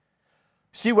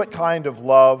See what kind of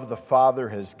love the Father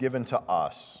has given to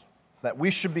us, that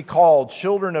we should be called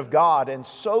children of God, and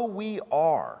so we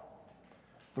are.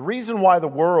 The reason why the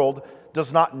world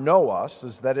does not know us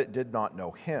is that it did not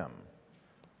know Him.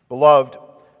 Beloved,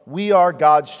 we are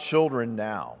God's children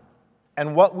now,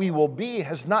 and what we will be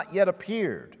has not yet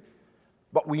appeared.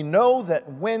 But we know that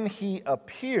when He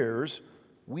appears,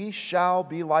 we shall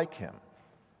be like Him,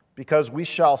 because we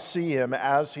shall see Him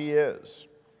as He is.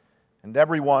 And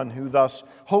everyone who thus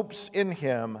hopes in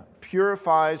Him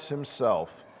purifies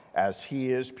himself as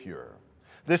He is pure.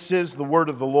 This is the word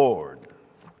of the Lord.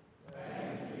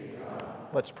 Thanks be to God.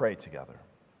 Let's pray together.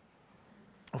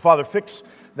 Father, fix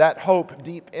that hope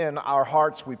deep in our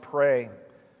hearts, we pray.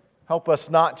 Help us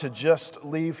not to just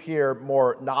leave here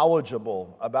more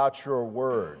knowledgeable about your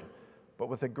word, but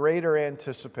with a greater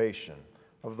anticipation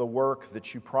of the work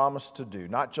that you promise to do,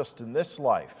 not just in this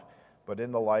life, but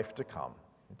in the life to come.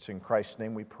 It's in Christ's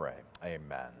name we pray.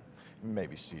 Amen. You may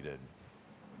be seated.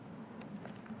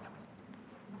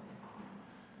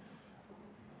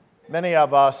 Many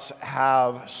of us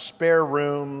have spare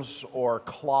rooms or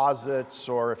closets,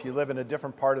 or if you live in a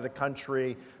different part of the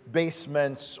country,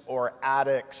 basements or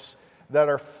attics that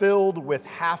are filled with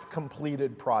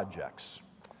half-completed projects.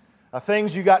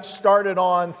 Things you got started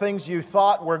on, things you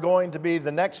thought were going to be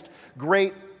the next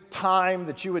great time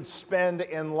that you would spend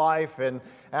in life, and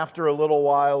after a little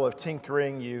while of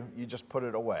tinkering, you just put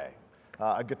it away.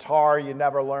 A guitar you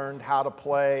never learned how to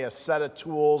play, a set of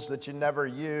tools that you never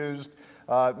used.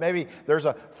 Maybe there's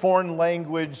a foreign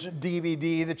language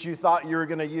DVD that you thought you were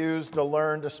going to use to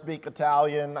learn to speak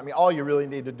Italian. I mean, all you really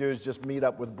need to do is just meet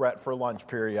up with Brett for lunch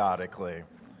periodically.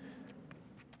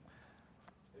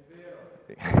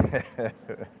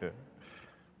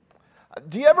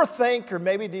 Do you ever think, or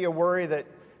maybe do you worry that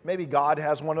maybe God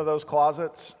has one of those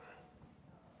closets?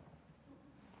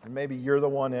 Or maybe you're the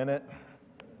one in it?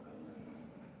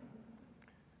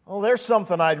 Well, there's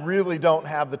something I really don't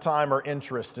have the time or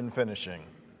interest in finishing.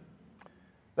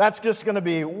 That's just going to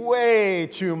be way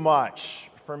too much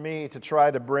for me to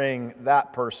try to bring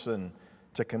that person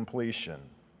to completion.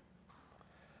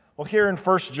 Well, here in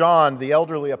 1 John, the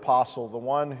elderly apostle, the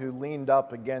one who leaned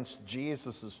up against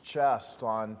Jesus' chest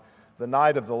on the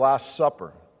night of the Last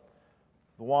Supper,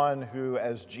 the one who,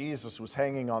 as Jesus was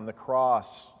hanging on the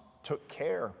cross, took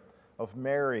care of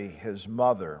Mary, his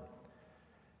mother.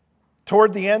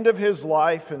 Toward the end of his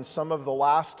life, and some of the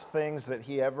last things that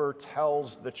he ever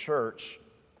tells the church,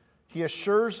 he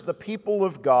assures the people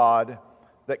of God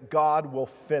that God will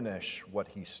finish what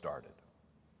he started.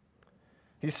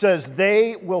 He says,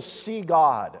 they will see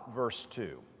God, verse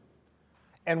 2.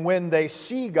 And when they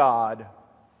see God,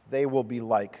 they will be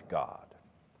like God.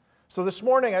 So this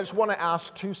morning, I just want to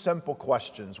ask two simple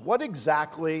questions. What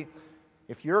exactly,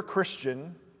 if you're a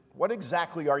Christian, what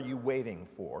exactly are you waiting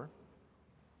for?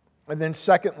 And then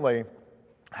secondly,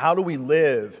 how do we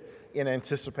live in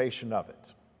anticipation of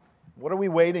it? What are we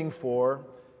waiting for,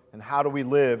 and how do we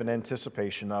live in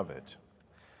anticipation of it?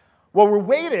 Well, we're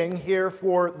waiting here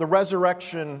for the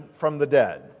resurrection from the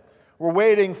dead. We're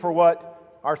waiting for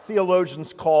what our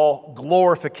theologians call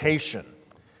glorification.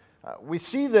 We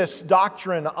see this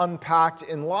doctrine unpacked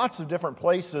in lots of different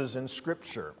places in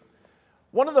Scripture.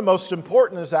 One of the most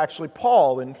important is actually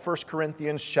Paul in 1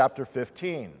 Corinthians chapter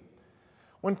 15.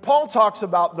 When Paul talks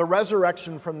about the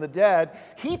resurrection from the dead,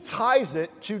 he ties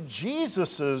it to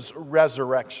Jesus'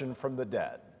 resurrection from the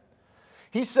dead.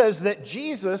 He says that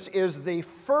Jesus is the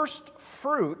first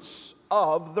fruits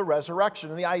of the resurrection.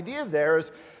 And the idea there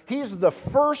is he's the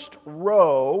first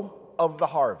row of the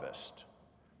harvest.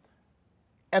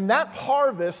 And that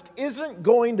harvest isn't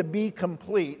going to be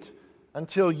complete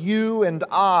until you and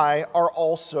I are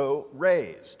also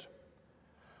raised.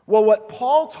 Well, what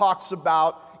Paul talks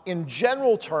about in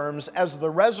general terms as the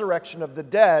resurrection of the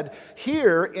dead,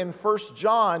 here in 1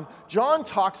 John, John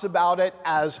talks about it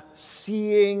as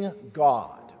seeing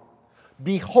God,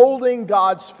 beholding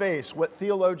God's face, what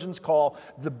theologians call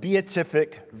the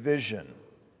beatific vision.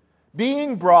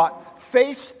 Being brought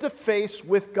face to face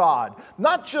with God,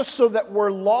 not just so that we're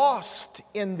lost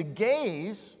in the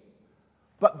gaze,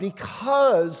 but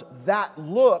because that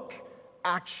look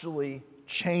actually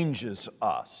changes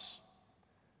us.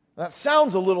 That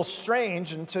sounds a little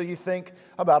strange until you think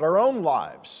about our own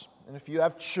lives. And if you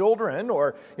have children,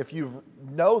 or if you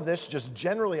know this just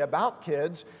generally about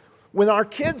kids, when our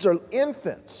kids are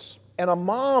infants and a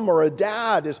mom or a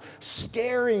dad is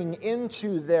staring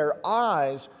into their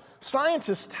eyes,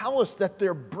 scientists tell us that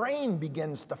their brain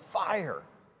begins to fire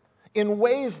in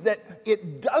ways that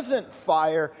it doesn't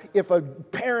fire if a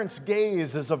parent's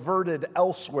gaze is averted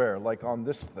elsewhere, like on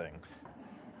this thing.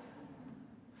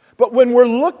 But when we're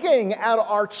looking at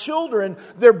our children,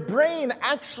 their brain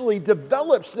actually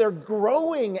develops. They're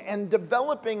growing and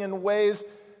developing in ways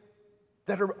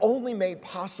that are only made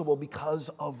possible because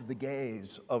of the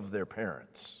gaze of their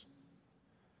parents.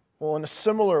 Well, in a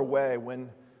similar way,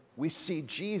 when we see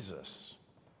Jesus,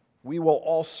 we will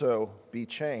also be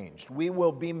changed. We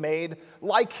will be made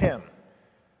like him.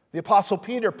 The Apostle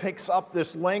Peter picks up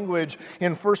this language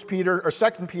in 2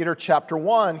 Peter chapter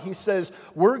 1. He says,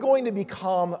 we're going to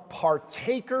become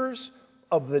partakers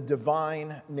of the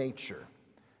divine nature.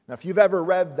 Now, if you've ever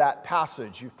read that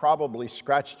passage, you've probably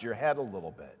scratched your head a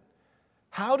little bit.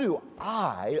 How do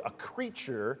I, a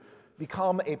creature,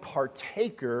 become a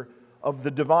partaker of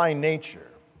the divine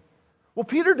nature? Well,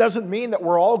 Peter doesn't mean that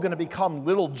we're all going to become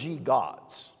little g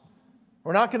gods.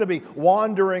 We're not going to be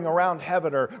wandering around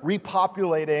heaven or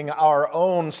repopulating our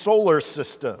own solar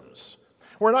systems.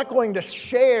 We're not going to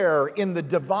share in the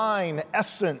divine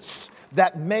essence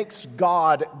that makes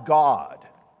God God.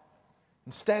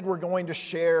 Instead, we're going to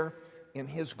share in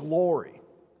his glory.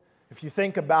 If you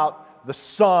think about the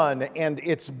sun and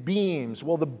its beams,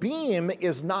 well, the beam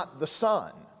is not the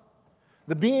sun.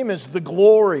 The beam is the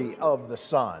glory of the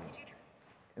sun.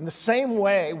 In the same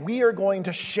way, we are going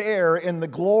to share in the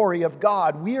glory of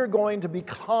God. We are going to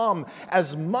become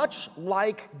as much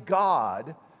like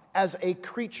God as a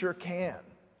creature can,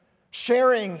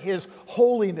 sharing his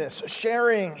holiness,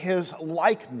 sharing his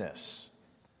likeness.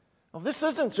 Now, this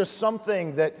isn't just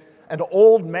something that an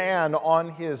old man on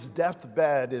his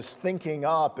deathbed is thinking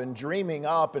up and dreaming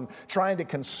up and trying to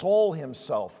console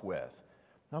himself with.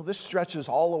 No, this stretches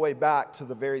all the way back to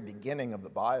the very beginning of the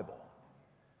Bible.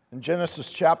 In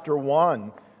Genesis chapter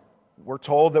 1, we're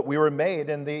told that we were made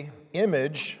in the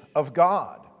image of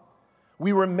God.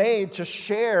 We were made to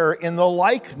share in the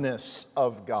likeness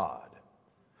of God.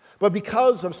 But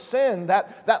because of sin,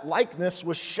 that likeness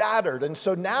was shattered. And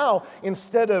so now,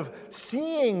 instead of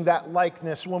seeing that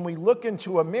likeness when we look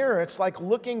into a mirror, it's like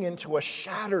looking into a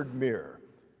shattered mirror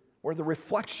where the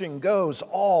reflection goes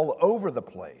all over the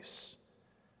place.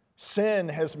 Sin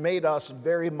has made us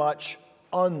very much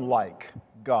unlike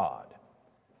God.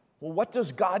 Well, what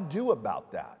does God do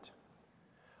about that?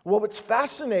 Well, what's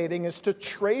fascinating is to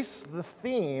trace the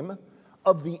theme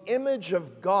of the image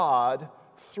of God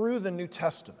through the New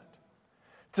Testament.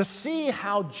 To see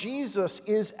how Jesus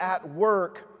is at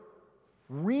work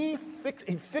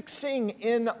fixing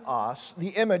in us the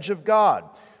image of God.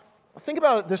 Think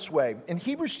about it this way. In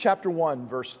Hebrews chapter 1,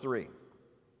 verse 3,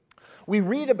 we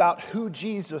read about who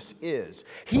Jesus is.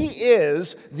 He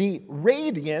is the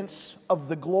radiance of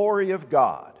the glory of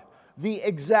God, the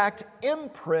exact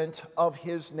imprint of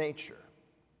his nature.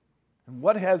 And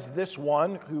what has this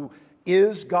one who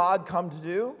is God come to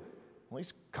do? Well,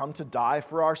 he's come to die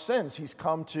for our sins. He's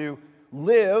come to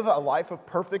live a life of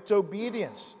perfect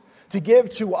obedience, to give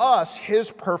to us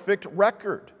his perfect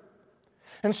record.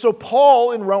 And so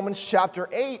Paul in Romans chapter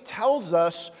 8 tells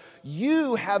us,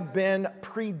 you have been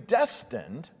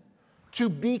predestined to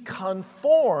be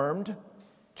conformed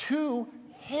to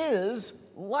his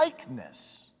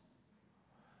likeness.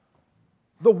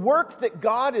 The work that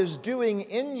God is doing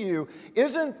in you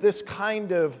isn't this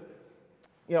kind of,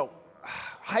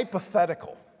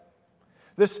 hypothetical.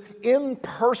 This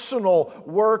impersonal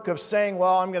work of saying,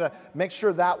 well, I'm going to make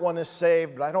sure that one is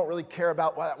saved, but I don't really care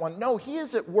about that one. No, he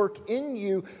is at work in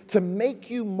you to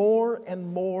make you more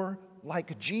and more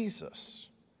like Jesus.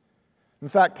 In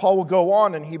fact, Paul will go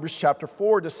on in Hebrews chapter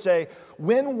 4 to say,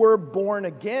 when we're born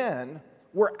again,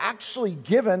 we're actually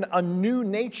given a new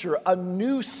nature, a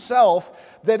new self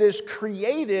that is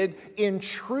created in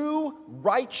true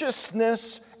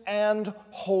righteousness and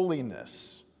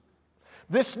holiness.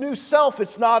 This new self,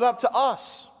 it's not up to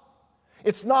us.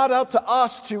 It's not up to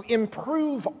us to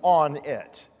improve on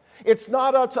it. It's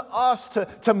not up to us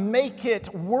to make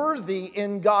it worthy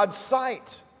in God's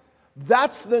sight.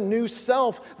 That's the new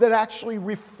self that actually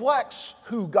reflects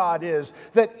who God is,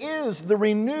 that is the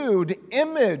renewed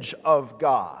image of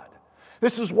God.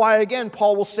 This is why, again,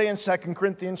 Paul will say in 2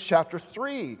 Corinthians chapter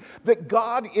 3 that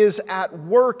God is at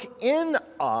work in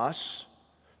us,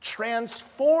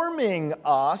 transforming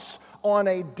us on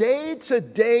a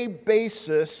day-to-day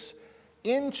basis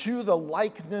into the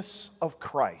likeness of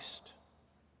Christ.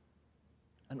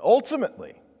 And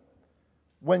ultimately,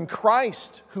 when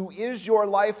Christ, who is your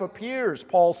life, appears,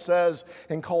 Paul says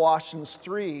in Colossians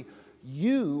 3,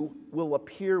 you will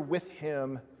appear with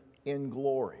him in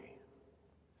glory.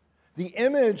 The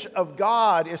image of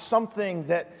God is something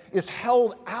that is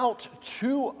held out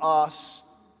to us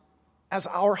as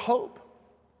our hope,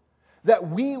 that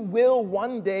we will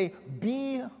one day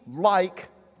be like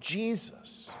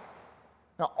Jesus.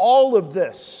 Now, all of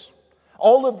this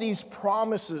All of these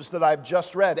promises that I've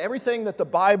just read, everything that the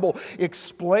Bible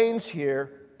explains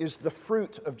here is the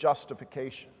fruit of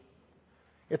justification.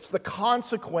 It's the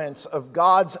consequence of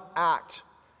God's act,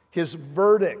 His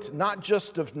verdict, not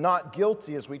just of not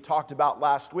guilty as we talked about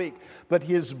last week, but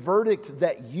His verdict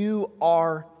that you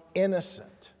are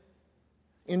innocent.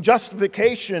 In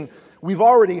justification, we've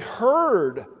already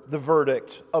heard the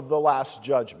verdict of the last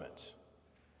judgment.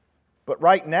 But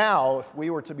right now, if we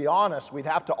were to be honest, we'd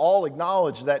have to all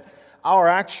acknowledge that our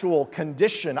actual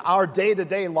condition, our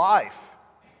day-to-day life,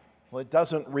 well, it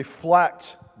doesn't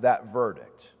reflect that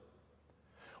verdict.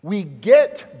 We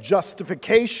get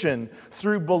justification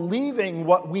through believing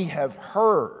what we have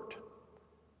heard.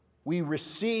 We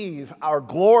receive our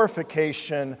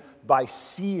glorification by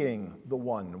seeing the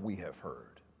one we have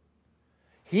heard.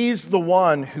 He's the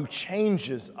one who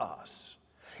changes us.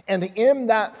 And in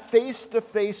that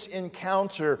face-to-face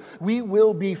encounter, we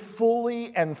will be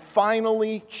fully and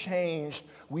finally changed.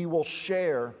 We will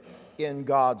share in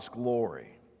God's glory.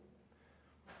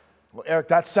 Well, Eric,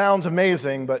 that sounds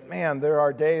amazing, but man, there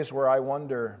are days where I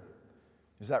wonder,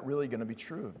 is that really going to be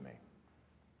true of me?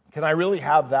 Can I really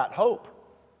have that hope?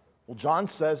 Well, John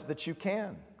says that you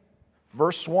can.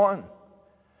 Verse 1.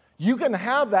 You can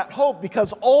have that hope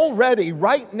because already,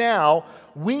 right now,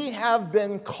 we have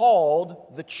been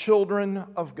called the children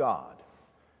of God.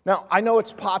 Now, I know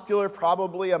it's popular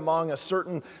probably among a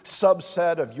certain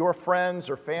subset of your friends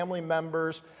or family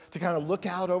members to kind of look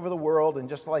out over the world and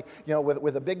just like,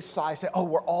 with a big sigh say, oh,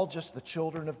 we're all just the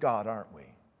children of God, aren't we?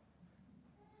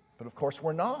 But of course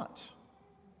we're not.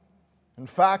 In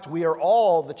fact, we are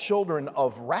all the children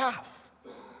of wrath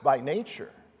by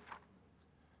nature.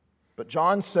 But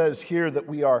John says here that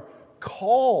we are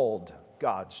called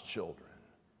God's children.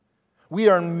 We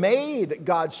are made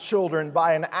God's children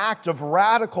by an act of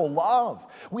radical love.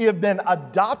 We have been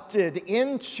adopted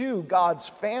into God's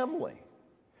family.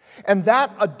 And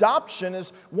that adoption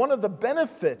is one of the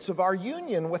benefits of our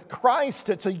union with Christ.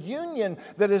 It's a union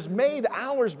that is made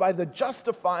ours by the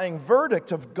justifying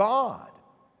verdict of God.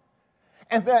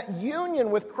 And that union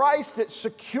with Christ, it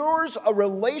secures a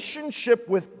relationship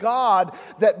with God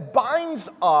that binds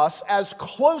us as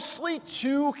closely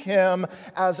to Him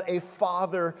as a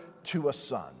father to a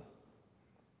son.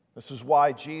 This is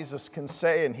why Jesus can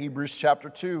say in Hebrews chapter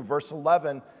 2, verse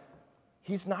 11,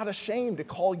 He's not ashamed to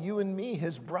call you and me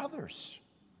His brothers.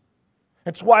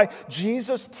 It's why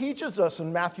Jesus teaches us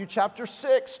in Matthew chapter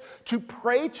 6 to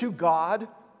pray to God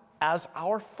as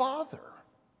our Father.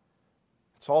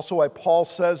 It's also why Paul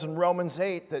says in Romans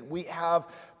 8 that we have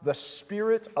the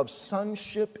spirit of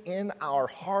sonship in our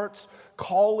hearts,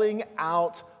 calling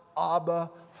out, Abba,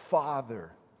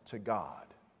 Father, to God.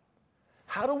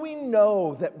 How do we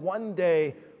know that one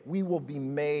day we will be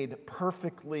made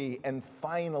perfectly and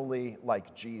finally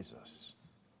like Jesus?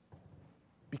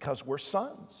 Because we're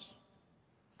sons.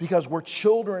 Because we're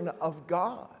children of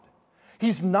God.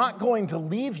 He's not going to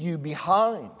leave you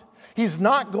behind. He's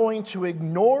not going to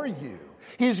ignore you.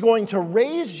 He's going to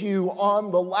raise you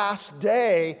on the last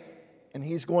day, and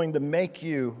He's going to make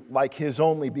you like His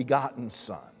only begotten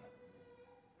Son.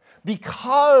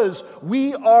 Because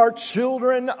we are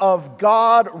children of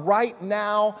God right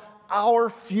now, our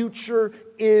future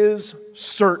is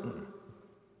certain.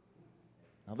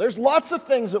 Now, there's lots of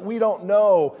things that we don't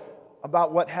know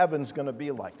about what heaven's going to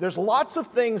be like. There's lots of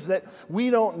things that we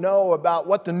don't know about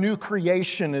what the new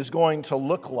creation is going to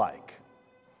look like.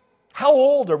 How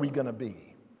old are we going to be?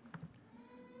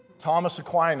 Thomas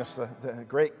Aquinas, the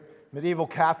great medieval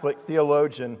Catholic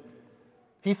theologian,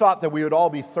 he thought that we would all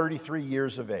be 33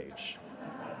 years of age.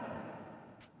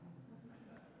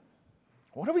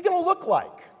 What are we going to look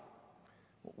like?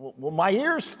 Will my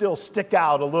ears still stick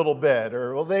out a little bit,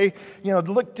 or will they,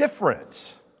 look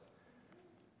different?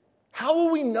 How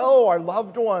will we know our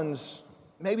loved ones,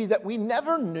 maybe that we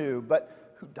never knew,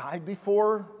 but who died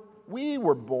before we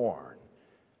were born?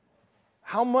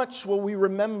 How much will we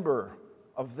remember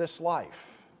of this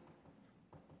life?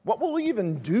 What will we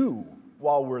even do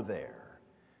while we're there?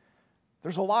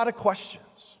 There's a lot of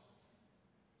questions,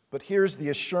 but here's the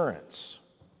assurance.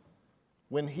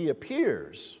 When He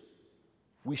appears,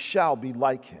 we shall be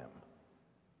like Him,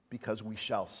 because we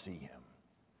shall see Him.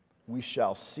 We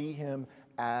shall see Him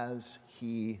as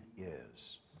He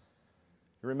is.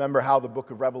 You remember how the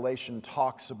book of Revelation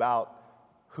talks about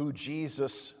who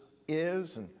Jesus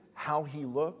is and how He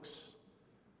looks?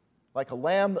 Like a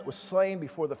lamb that was slain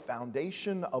before the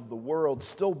foundation of the world,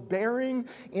 still bearing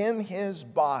in His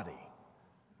body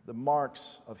the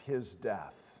marks of His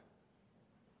death.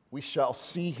 We shall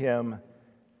see Him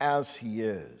as He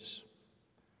is.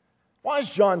 Why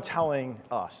is John telling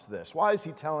us this? Why is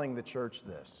he telling the church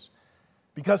this?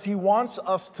 because He wants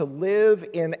us to live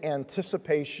in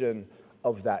anticipation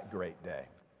of that great day.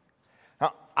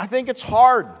 Now, I think it's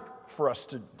hard for us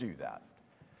to do that.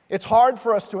 It's hard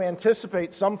for us to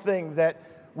anticipate something that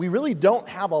we really don't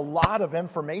have a lot of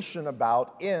information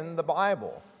about in the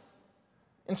Bible.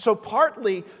 And so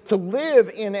partly to live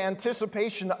in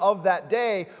anticipation of that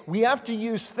day, we have to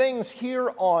use things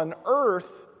here on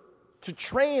earth to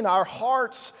train our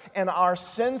hearts and our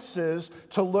senses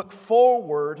to look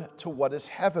forward to what is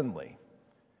heavenly.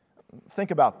 Think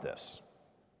about this.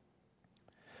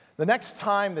 The next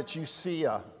time that you see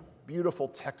a beautiful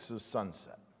Texas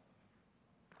sunset,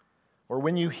 or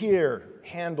when you hear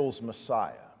Handel's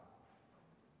Messiah,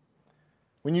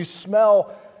 when you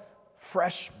smell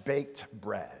fresh baked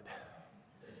bread,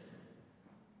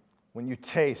 when you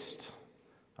taste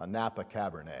a Napa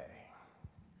Cabernet,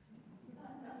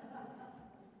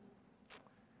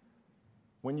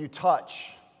 when you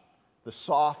touch the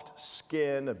soft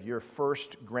skin of your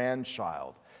first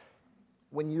grandchild,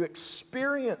 when you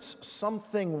experience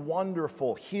something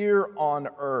wonderful here on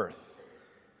earth,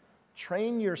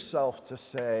 train yourself to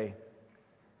say,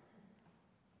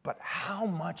 but how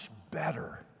much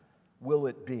better will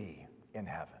it be in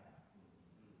heaven?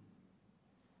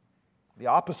 The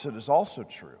opposite is also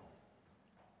true.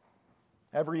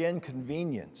 Every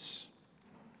inconvenience,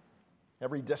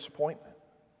 every disappointment,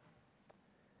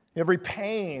 every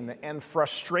pain and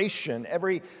frustration,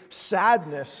 every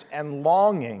sadness and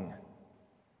longing,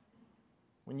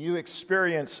 when you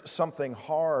experience something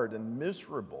hard and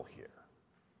miserable here,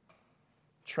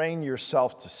 train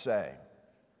yourself to say,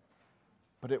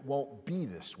 but it won't be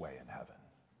this way in heaven.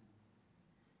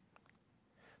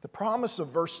 The promise of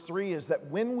verse 3 is that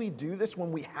when we do this,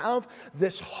 when we have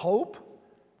this hope,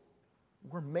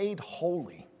 we're made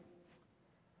holy.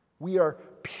 We are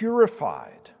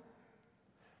purified.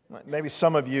 Maybe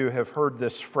some of you have heard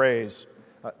this phrase,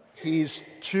 he's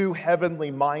too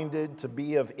heavenly minded to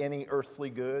be of any earthly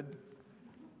good.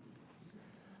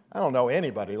 I don't know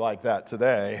anybody like that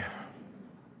today.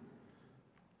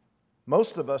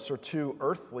 Most of us are too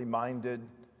earthly minded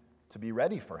to be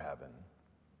ready for heaven.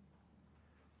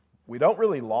 We don't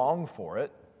really long for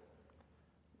it.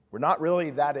 We're not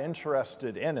really that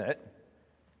interested in it.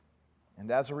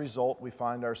 And as a result, we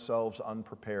find ourselves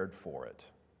unprepared for it.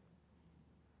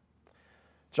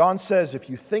 John says, if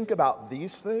you think about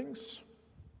these things,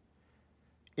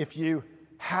 if you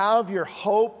have your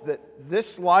hope that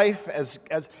this life, as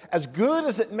good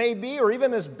as it may be, or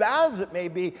even as bad as it may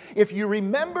be, if you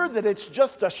remember that it's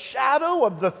just a shadow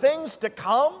of the things to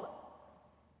come,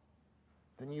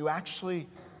 then you actually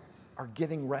are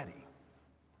getting ready.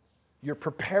 You're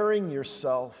preparing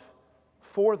yourself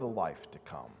for the life to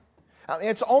come. I mean,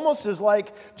 it's almost as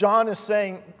like John is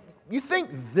saying, you think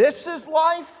this is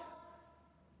life?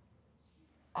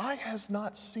 Eye has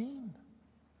not seen,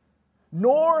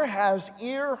 nor has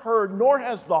ear heard, nor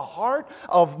has the heart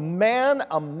of man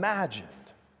imagined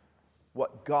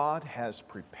what God has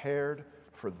prepared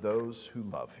for those who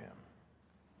love Him.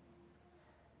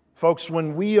 Folks,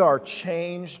 when we are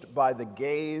changed by the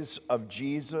gaze of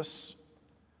Jesus,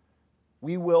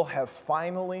 we will have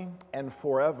finally and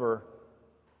forever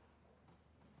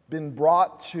been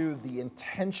brought to the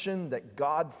intention that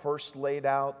God first laid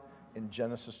out in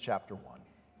Genesis chapter 1.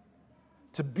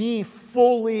 To be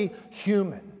fully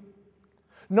human,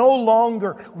 no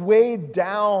longer weighed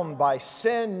down by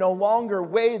sin, no longer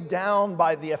weighed down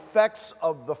by the effects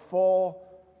of the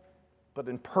fall, but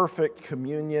in perfect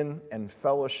communion and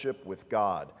fellowship with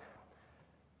God.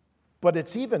 But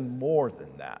it's even more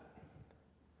than that.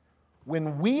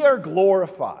 When we are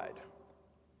glorified,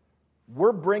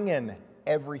 we're bringing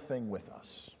everything with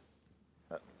us.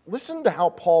 Listen to how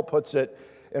Paul puts it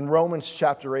in Romans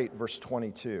chapter 8, verse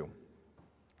 22.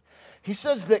 He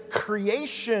says that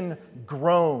creation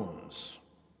groans,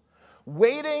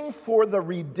 waiting for the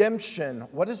redemption.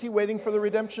 What is he waiting for the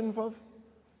redemption of?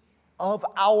 Of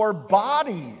our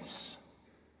bodies.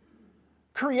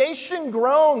 Creation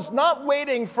groans, not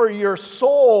waiting for your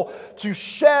soul to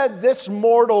shed this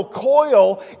mortal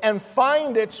coil and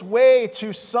find its way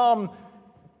to some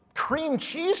cream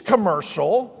cheese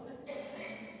commercial.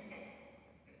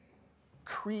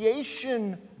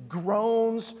 Creation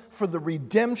groans for the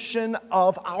redemption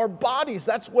of our bodies.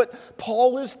 That's what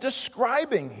Paul is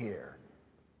describing here.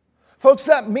 Folks,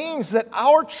 that means that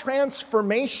our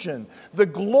transformation, the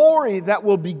glory that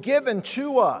will be given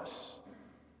to us,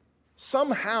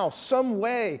 somehow, some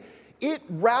way, it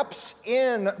wraps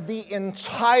in the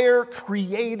entire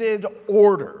created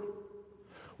order.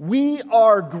 We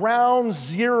are ground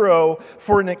zero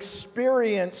for an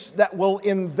experience that will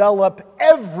envelop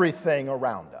everything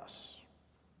around us.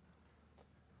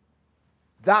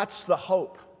 That's the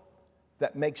hope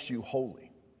that makes you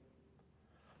holy.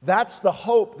 That's the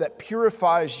hope that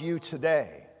purifies you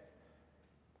today.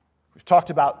 We've talked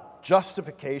about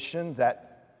justification,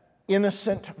 that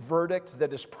innocent verdict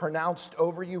that is pronounced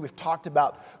over you. We've talked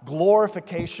about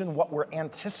glorification, what we're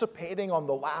anticipating on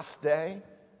the last day.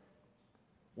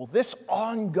 Well, this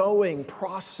ongoing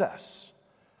process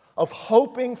of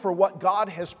hoping for what God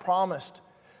has promised,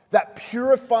 that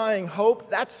purifying hope,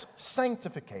 that's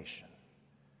sanctification.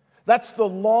 That's the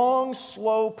long,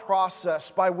 slow process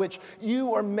by which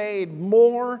you are made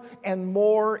more and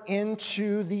more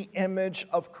into the image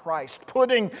of Christ,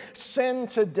 putting sin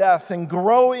to death and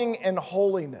growing in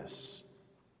holiness.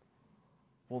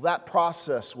 Well, that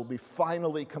process will be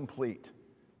finally complete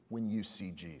when you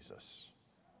see Jesus,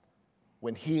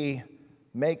 when He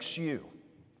makes you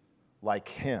like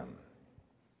Him.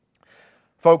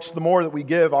 Folks, the more that we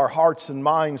give our hearts and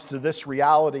minds to this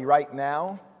reality right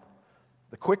now,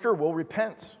 the quicker we'll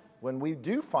repent when we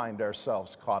do find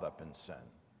ourselves caught up in sin.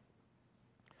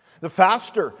 The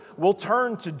faster we'll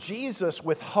turn to Jesus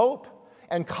with hope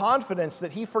and confidence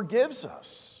that He forgives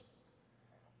us.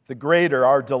 The greater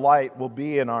our delight will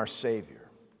be in our Savior.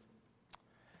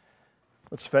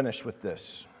 Let's finish with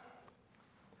this.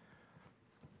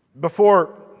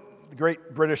 Before the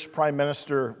great British Prime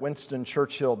Minister Winston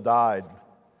Churchill died,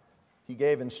 he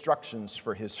gave instructions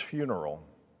for his funeral.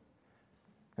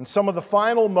 And some of the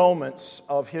final moments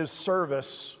of his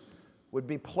service would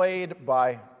be played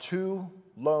by two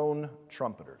lone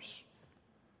trumpeters,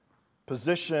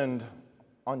 positioned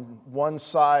on one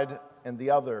side and the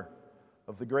other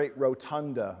of the great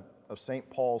rotunda of St.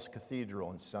 Paul's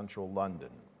Cathedral in central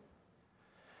London.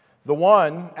 The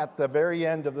one at the very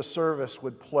end of the service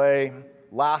would play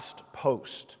Last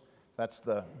Post. That's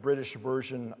the British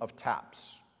version of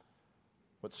taps,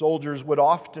 what soldiers would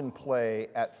often play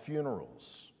at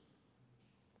funerals.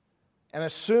 And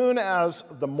as soon as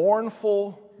the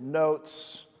mournful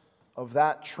notes of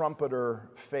that trumpeter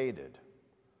faded,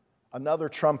 another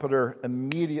trumpeter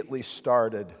immediately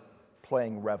started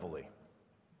playing reveille.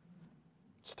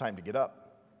 It's time to get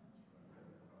up.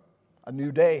 A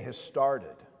new day has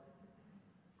started.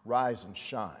 Rise and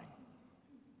shine.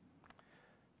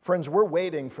 Friends, we're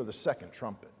waiting for the second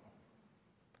trumpet.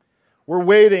 We're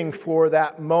waiting for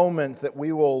that moment that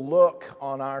we will look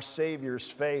on our Savior's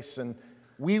face and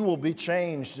we will be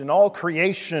changed, and all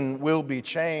creation will be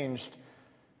changed.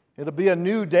 It'll be a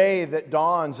new day that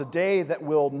dawns, a day that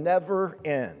will never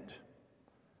end.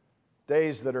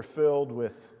 Days that are filled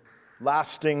with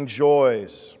lasting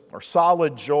joys, or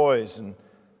solid joys, and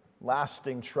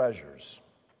lasting treasures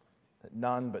that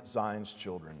none but Zion's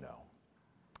children know.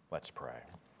 Let's pray.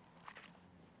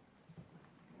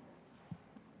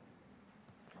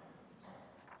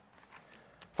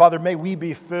 Father, may we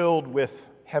be filled with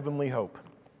heavenly hope.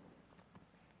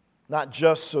 Not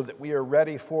just so that we are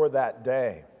ready for that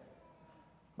day,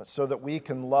 but so that we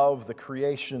can love the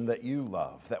creation that you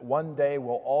love, that one day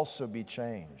will also be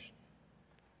changed.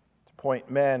 To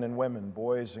point men and women,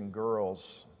 boys and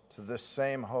girls, to this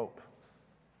same hope,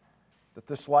 that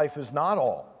this life is not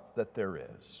all that there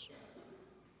is,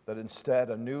 that instead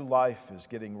a new life is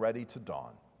getting ready to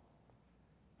dawn.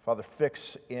 Father,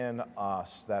 fix in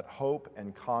us that hope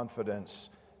and confidence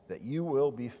that you will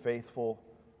be faithful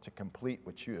to complete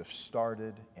what you have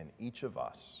started in each of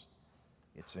us.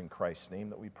 It's in Christ's name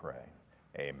that we pray.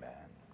 Amen.